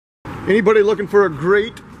Anybody looking for a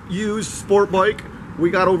great used sport bike?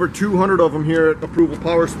 We got over 200 of them here at Approval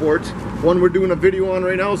Power Sports. One we're doing a video on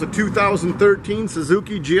right now is a 2013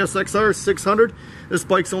 Suzuki GSX-R600. This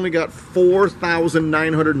bike's only got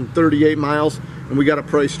 4,938 miles, and we got it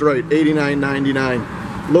priced right,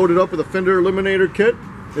 $89.99. Loaded up with a fender eliminator kit.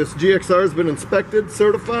 This GXR has been inspected,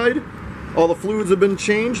 certified. All the fluids have been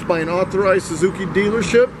changed by an authorized Suzuki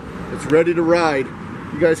dealership. It's ready to ride.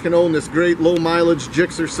 You guys can own this great low mileage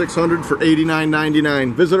GSX-R600 for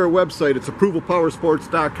 $89.99. Visit our website, it's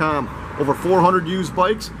approvalpowersports.com. Over 400 used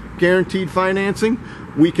bikes, guaranteed financing.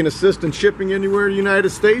 We can assist in shipping anywhere in the United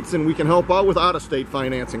States, and we can help out with out-of-state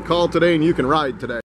financing. Call today and you can ride today.